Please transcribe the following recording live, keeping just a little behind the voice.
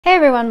Hey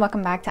everyone,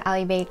 welcome back to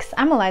Ally Bakes.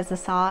 I'm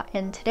Allysa,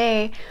 and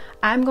today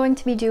I'm going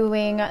to be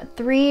doing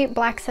 3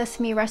 black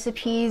sesame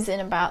recipes in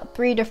about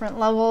 3 different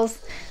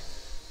levels.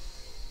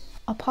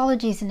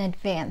 Apologies in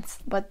advance,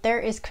 but there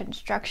is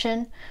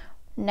construction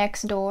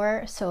next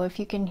door, so if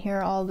you can hear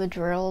all the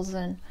drills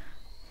and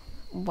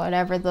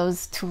whatever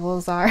those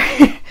tools are,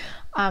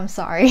 I'm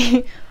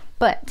sorry.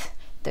 But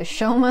the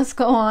show must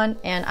go on,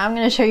 and I'm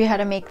going to show you how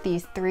to make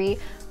these 3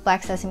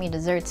 black sesame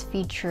desserts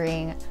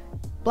featuring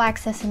black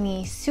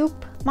sesame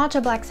soup,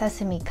 matcha black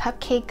sesame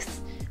cupcakes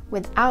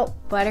without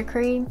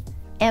buttercream,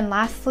 and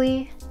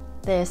lastly,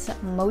 this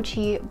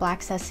mochi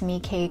black sesame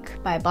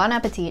cake by Bon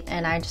Appetit,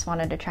 and I just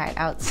wanted to try it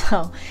out,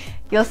 so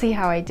you'll see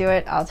how I do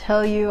it. I'll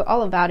tell you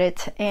all about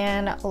it,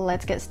 and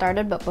let's get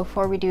started. But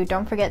before we do,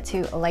 don't forget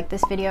to like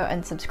this video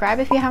and subscribe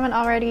if you haven't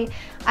already.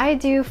 I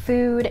do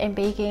food and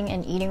baking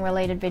and eating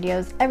related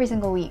videos every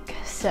single week,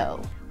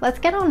 so let's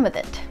get on with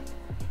it.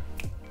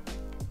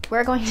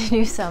 We're going to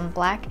do some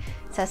black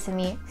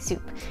sesame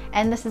soup,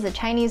 and this is a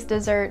Chinese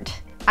dessert.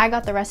 I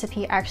got the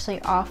recipe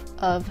actually off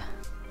of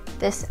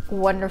this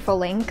wonderful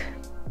link.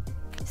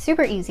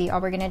 Super easy. All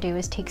we're gonna do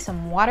is take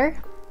some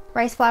water,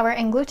 rice flour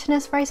and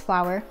glutinous rice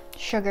flour,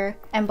 sugar,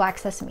 and black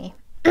sesame.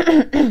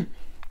 Break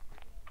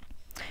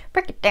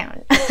it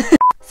down.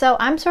 So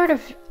I'm sort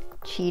of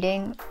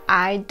cheating.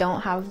 I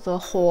don't have the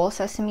whole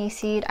sesame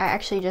seed. I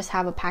actually just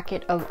have a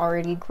packet of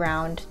already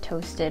ground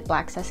toasted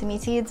black sesame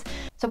seeds.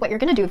 So what you're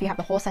gonna do if you have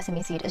the whole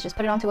sesame seed is just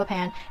put it onto a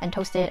pan and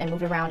toast it and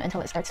move it around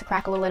until it starts to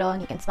crackle a little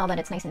and you can smell that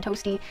it's nice and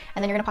toasty.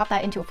 And then you're gonna pop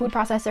that into a food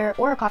processor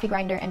or a coffee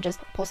grinder and just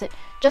pulse it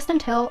just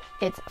until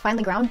it's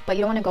finely ground, but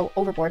you don't wanna go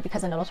overboard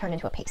because then it'll turn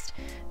into a paste.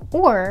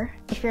 Or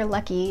if you're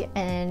lucky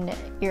and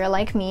you're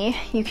like me,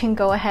 you can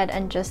go ahead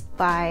and just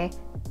buy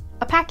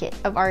a packet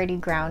of already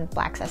ground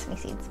black sesame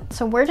seeds.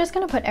 So we're just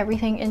gonna put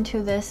everything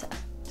into this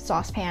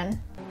saucepan.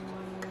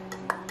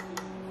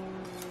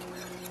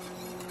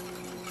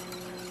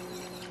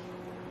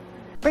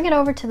 Bring it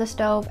over to the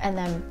stove and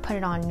then put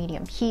it on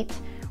medium heat.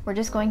 We're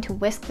just going to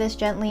whisk this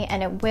gently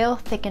and it will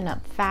thicken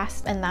up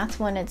fast, and that's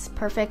when it's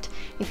perfect.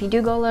 If you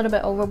do go a little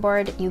bit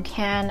overboard, you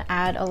can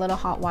add a little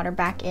hot water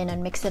back in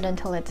and mix it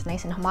until it's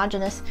nice and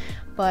homogeneous.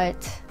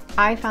 But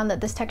I found that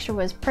this texture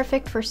was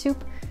perfect for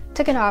soup,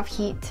 took it off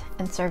heat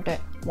and served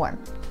it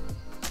warm.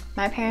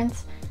 My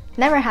parents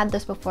never had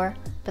this before,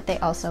 but they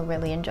also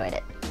really enjoyed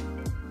it.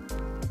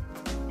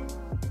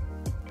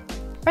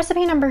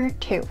 Recipe number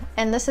 2,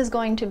 and this is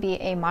going to be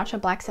a matcha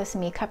black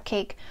sesame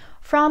cupcake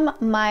from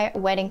my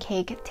wedding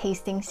cake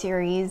tasting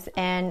series,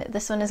 and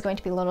this one is going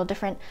to be a little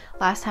different.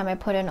 Last time I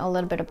put in a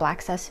little bit of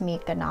black sesame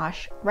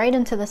ganache right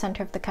into the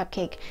center of the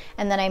cupcake,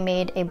 and then I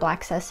made a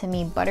black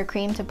sesame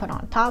buttercream to put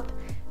on top.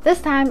 This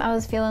time I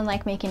was feeling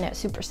like making it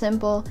super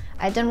simple.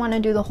 I didn't want to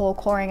do the whole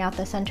coring out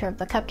the center of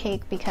the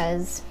cupcake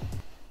because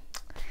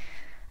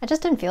I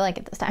just didn't feel like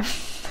it this time.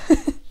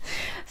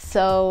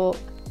 So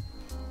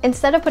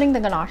instead of putting the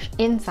ganache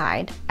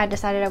inside, I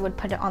decided I would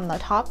put it on the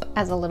top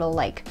as a little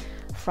like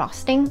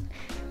frosting,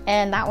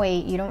 and that way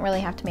you don't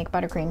really have to make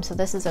buttercream. So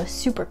this is a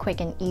super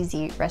quick and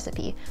easy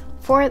recipe.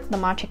 For the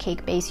matcha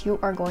cake base, you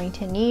are going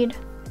to need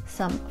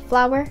some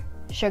flour,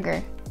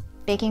 sugar,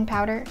 baking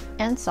powder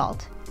and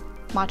salt,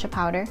 matcha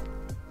powder,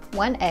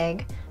 1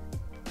 egg,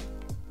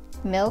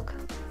 milk,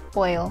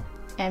 oil,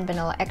 and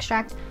vanilla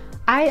extract.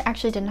 I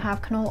actually didn't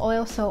have canola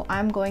oil, so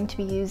I'm going to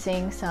be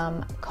using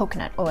some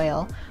coconut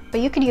oil, but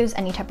you could use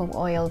any type of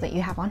oil that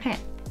you have on hand.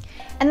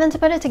 And then to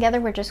put it together,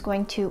 we're just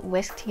going to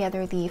whisk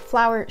together the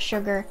flour,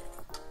 sugar,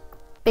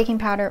 baking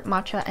powder,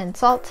 matcha, and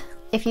salt.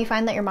 If you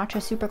find that your matcha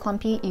is super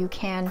clumpy, you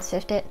can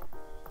sift it.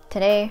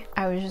 Today,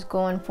 I was just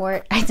going for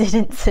it. I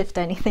didn't sift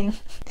anything.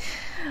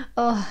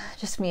 Oh,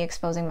 just me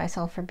exposing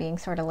myself for being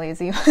sort of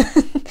lazy.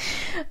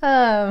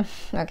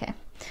 Okay.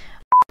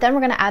 Then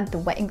we're gonna add the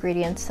wet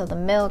ingredients, so the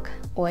milk,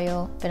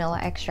 oil, vanilla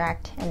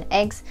extract, and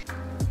eggs.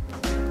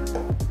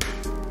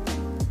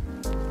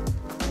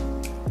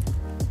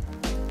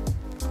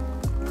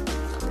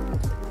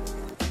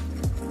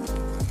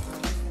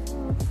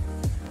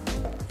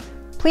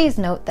 Please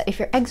note that if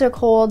your eggs are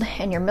cold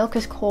and your milk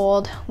is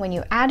cold, when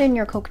you add in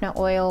your coconut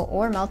oil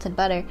or melted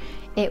butter,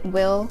 it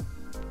will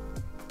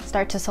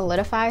start to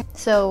solidify.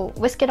 So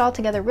whisk it all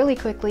together really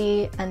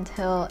quickly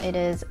until it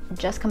is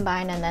just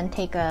combined, and then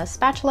take a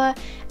spatula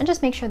and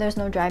just make sure there's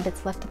no dry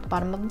bits left at the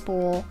bottom of the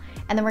bowl.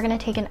 And then we're gonna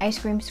take an ice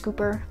cream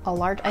scooper, a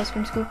large ice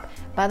cream scoop.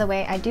 By the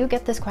way, I do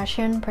get this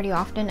question pretty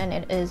often, and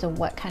it is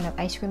what kind of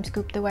ice cream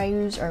scoop do I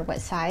use or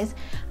what size?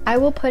 I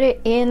will put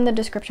it in the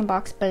description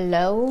box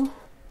below.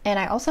 And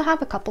I also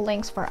have a couple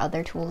links for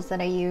other tools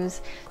that I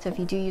use. So if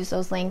you do use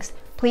those links,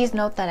 please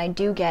note that I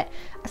do get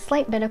a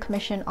slight bit of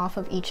commission off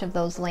of each of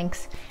those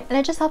links. And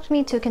it just helps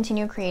me to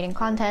continue creating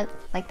content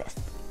like this.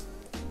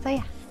 So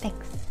yeah,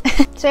 thanks.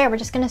 So yeah, we're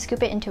just gonna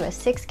scoop it into a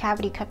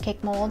 6-cavity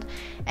cupcake mold.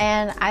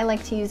 And I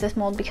like to use this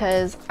mold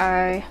because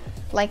I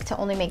like to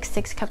only make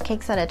 6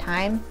 cupcakes at a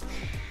time,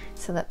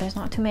 so that there's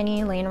not too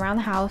many laying around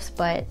the house.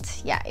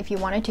 But yeah, if you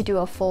wanted to do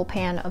a full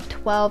pan of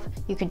 12,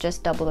 you could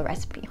just double the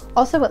recipe.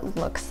 Also, it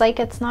looks like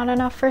it's not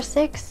enough for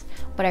 6,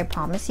 but I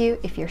promise you,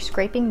 if you're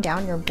scraping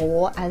down your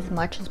bowl as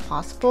much as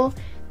possible,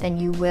 then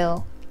you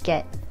will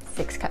get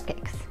 6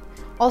 cupcakes.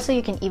 Also,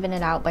 you can even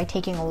it out by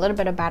taking a little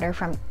bit of batter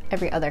from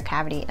every other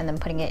cavity and then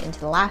putting it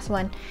into the last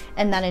one,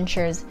 and that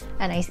ensures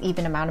a nice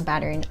even amount of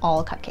batter in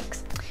all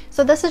cupcakes.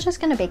 So this is just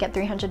going to bake at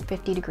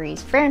 350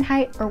 degrees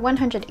Fahrenheit or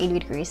 180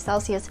 degrees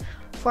Celsius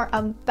for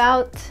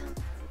about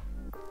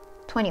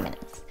 20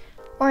 minutes,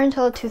 or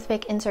until a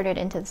toothpick inserted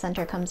into the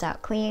center comes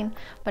out clean.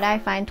 But I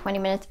find 20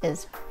 minutes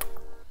is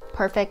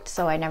perfect,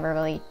 so I never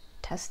really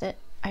test it.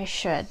 I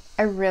should.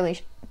 I really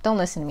should. Don't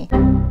listen to me.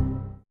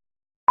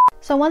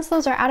 So once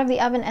those are out of the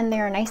oven and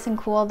they are nice and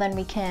cool, then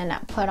we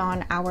can put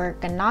on our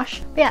ganache.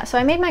 But yeah, so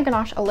I made my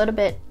ganache a little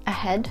bit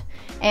ahead,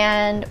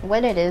 and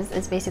what it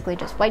is basically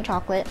just white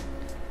chocolate,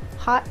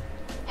 hot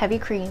heavy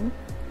cream,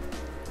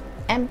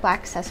 and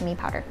black sesame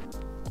powder.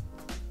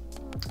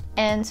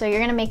 And so you're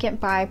gonna make it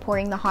by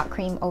pouring the hot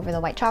cream over the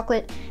white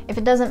chocolate. If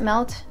it doesn't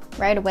melt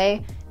right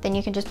away, then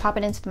you can just pop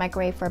it into the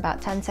microwave for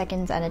about 10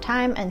 seconds at a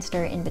time and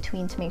stir it in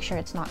between to make sure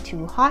it's not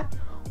too hot.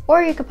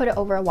 Or you could put it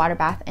over a water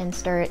bath and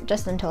stir it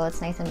just until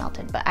it's nice and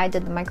melted. But I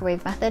did the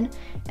microwave method,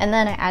 and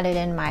then I added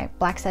in my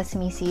black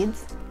sesame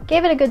seeds,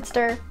 gave it a good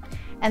stir,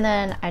 and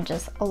then I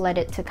just let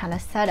it to kind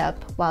of set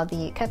up while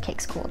the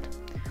cupcakes cooled.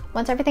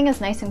 Once everything is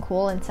nice and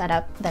cool and set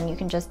up, then you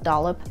can just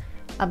dollop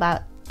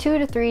about 2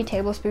 to 3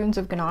 tablespoons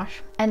of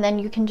ganache, and then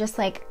you can just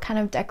like kind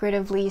of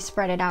decoratively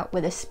spread it out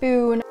with a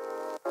spoon.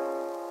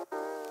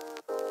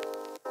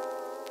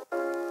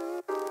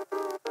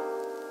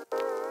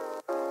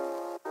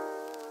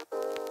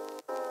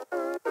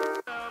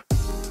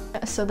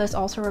 So this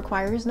also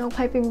requires no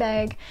piping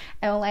bag,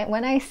 and like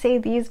when I say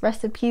these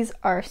recipes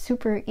are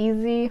super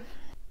easy,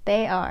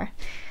 they are.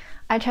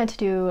 I tried to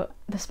do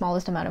the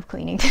smallest amount of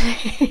cleaning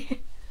today.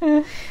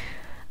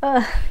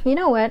 You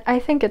know what? I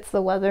think it's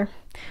the weather.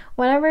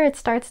 Whenever it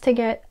starts to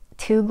get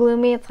too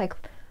gloomy, it's like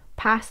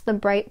past the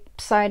bright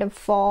side of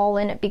fall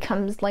and it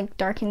becomes like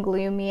dark and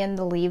gloomy and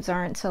the leaves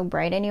aren't so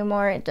bright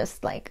anymore. It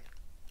just like,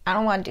 I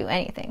don't want to do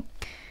anything.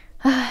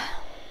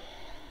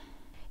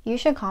 You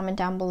should comment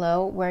down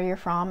below where you're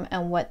from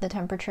and what the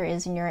temperature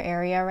is in your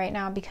area right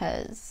now,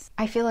 because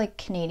I feel like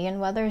Canadian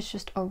weather is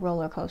just a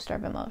roller coaster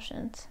of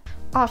emotions.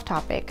 Off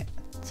topic.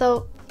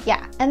 So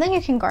yeah, and then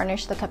you can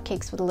garnish the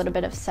cupcakes with a little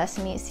bit of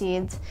sesame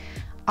seeds,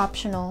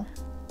 optional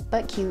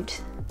but cute,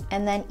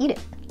 and then eat it.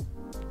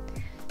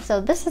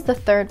 So this is the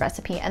third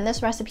recipe, and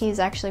this recipe is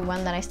actually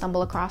one that I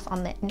stumbled across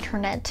on the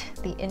internet,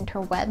 the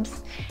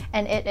interwebs,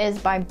 and it is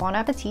by Bon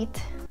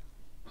Appetit,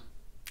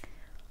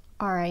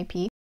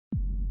 R.I.P.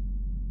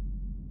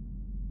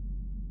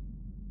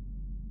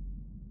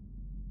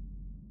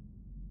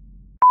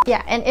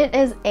 Yeah, and it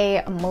is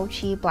a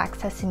mochi black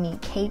sesame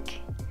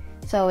cake.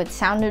 So it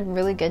sounded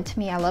really good to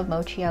me. I love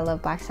mochi, I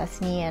love black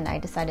sesame, and I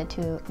decided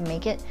to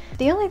make it.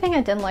 The only thing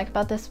I didn't like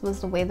about this was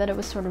the way that it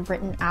was sort of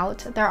written out.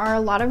 There are a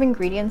lot of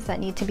ingredients that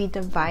need to be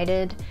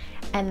divided,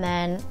 and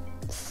then,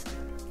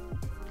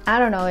 I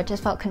don't know, it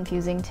just felt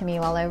confusing to me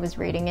while I was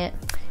reading it.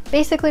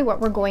 Basically what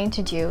we're going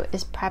to do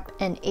is prep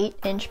an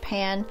 8-inch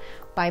pan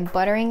by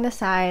buttering the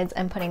sides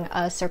and putting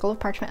a circle of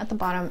parchment at the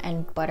bottom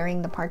and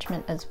buttering the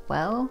parchment as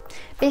well.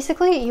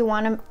 Basically, you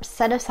want to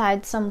set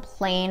aside some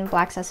plain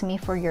black sesame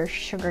for your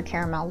sugar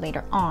caramel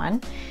later on.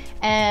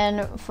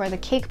 And for the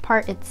cake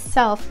part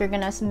itself, you're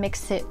going to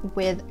mix it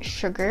with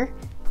sugar.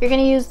 You're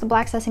going to use the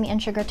black sesame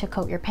and sugar to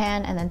coat your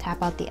pan and then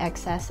tap out the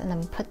excess and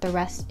then put the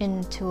rest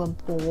into a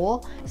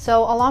bowl.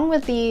 So along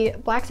with the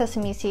black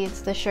sesame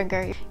seeds, the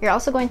sugar, you're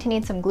also going to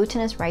need some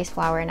glutinous rice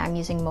flour, and I'm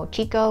using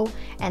Mochiko,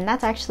 and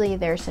that's actually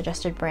their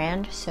suggested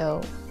brand,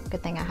 so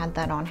good thing I had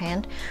that on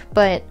hand.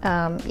 But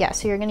yeah,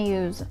 so you're going to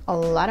use a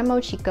lot of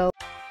Mochiko.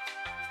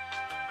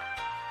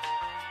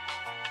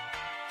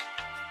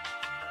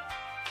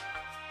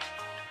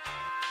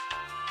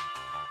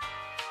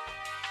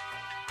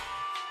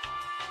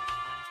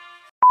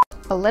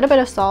 A little bit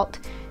of salt,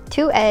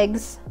 2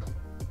 eggs,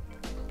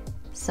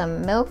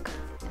 some milk,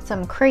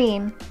 some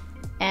cream,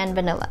 and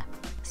vanilla,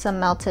 some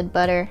melted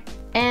butter,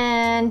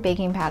 and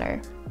baking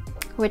powder,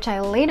 which I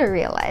later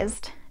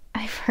realized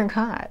I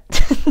forgot.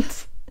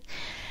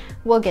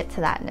 We'll get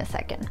to that in a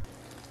second.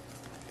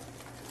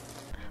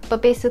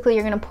 But basically,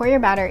 you're going to pour your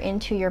batter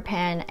into your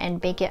pan and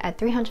bake it at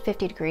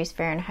 350 degrees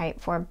Fahrenheit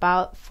for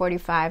about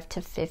 45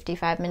 to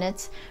 55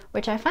 minutes,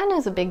 which I find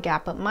is a big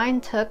gap, but mine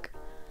took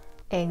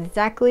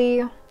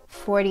exactly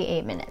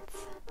 48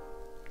 minutes.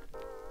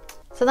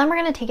 So then we're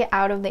going to take it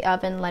out of the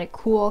oven, let it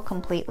cool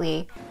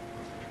completely.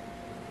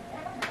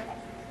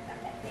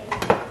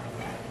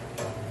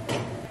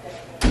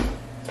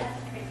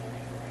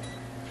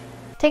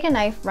 Take a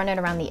knife, run it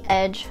around the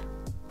edge,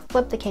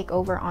 flip the cake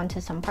over onto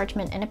some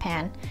parchment in a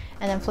pan,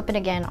 and then flip it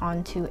again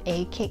onto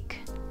a cake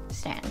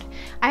stand.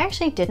 I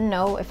actually didn't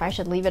know if I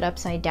should leave it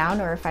upside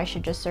down or if I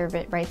should just serve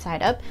it right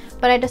side up,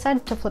 but I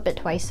decided to flip it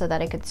twice so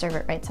that I could serve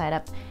it right side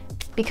up,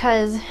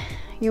 because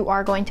you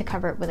are going to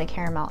cover it with a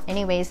caramel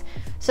anyways.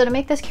 So to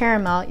make this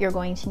caramel, you're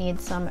going to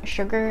need some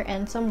sugar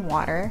and some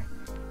water,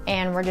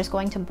 and we're just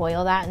going to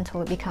boil that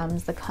until it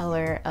becomes the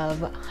color of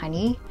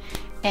honey.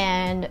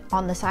 And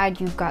on the side,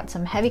 you've got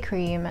some heavy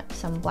cream,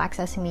 some black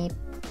sesame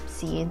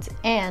seeds,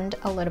 and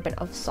a little bit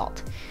of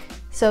salt.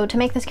 So to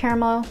make this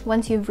caramel,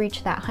 once you've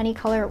reached that honey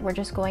color, we're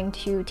just going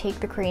to take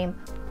the cream,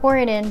 pour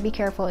it in, be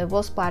careful, it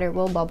will splatter, it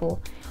will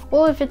bubble.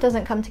 Or if it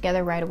doesn't come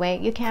together right away,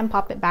 you can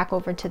pop it back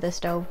over to the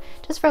stove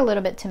just for a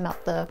little bit to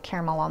melt the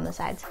caramel on the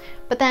sides.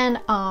 But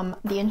then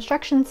the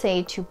instructions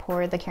say to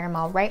pour the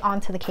caramel right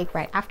onto the cake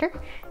right after,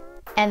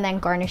 and then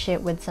garnish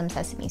it with some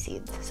sesame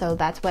seeds. So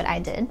that's what I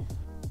did.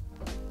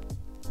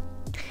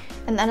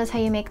 And that is how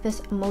you make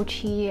this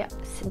mochi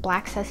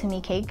black sesame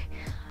cake.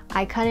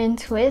 I cut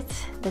into it.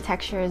 The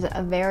texture is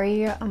a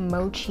very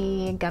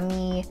mochi,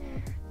 gummy,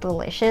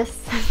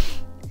 delicious.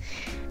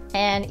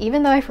 And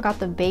even though I forgot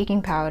the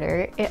baking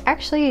powder,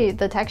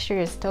 the texture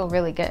is still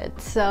really good.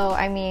 So,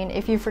 I mean,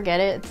 if you forget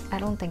it, I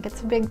don't think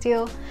it's a big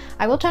deal.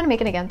 I will try to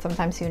make it again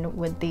sometime soon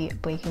with the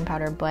baking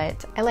powder,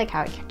 but I like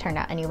how it turned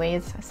out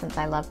anyways, since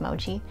I love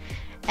mochi.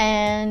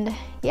 And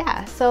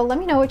yeah, so let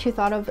me know what you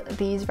thought of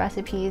these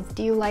recipes.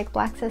 Do you like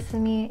black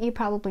sesame? You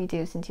probably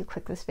do since you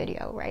clicked this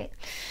video, right?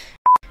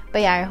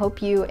 But yeah, I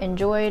hope you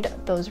enjoyed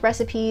those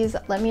recipes.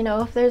 Let me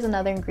know if there's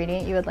another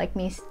ingredient you would like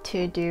me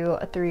to do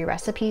 3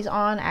 recipes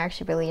on. I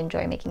actually really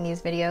enjoy making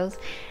these videos.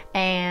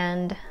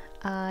 And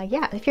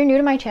yeah, if you're new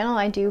to my channel,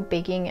 I do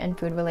baking and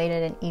food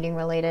related and eating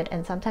related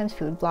and sometimes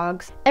food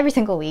vlogs every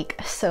single week.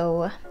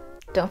 So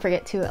don't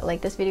forget to like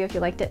this video if you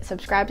liked it,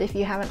 subscribe if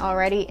you haven't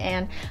already,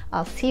 and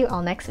I'll see you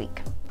all next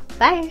week.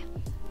 Bye!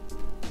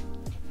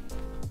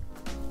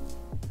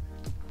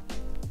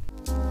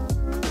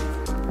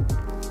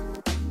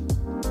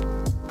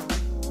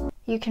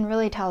 You can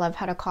really tell I've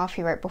had a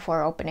coffee right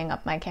before opening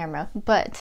up my camera, but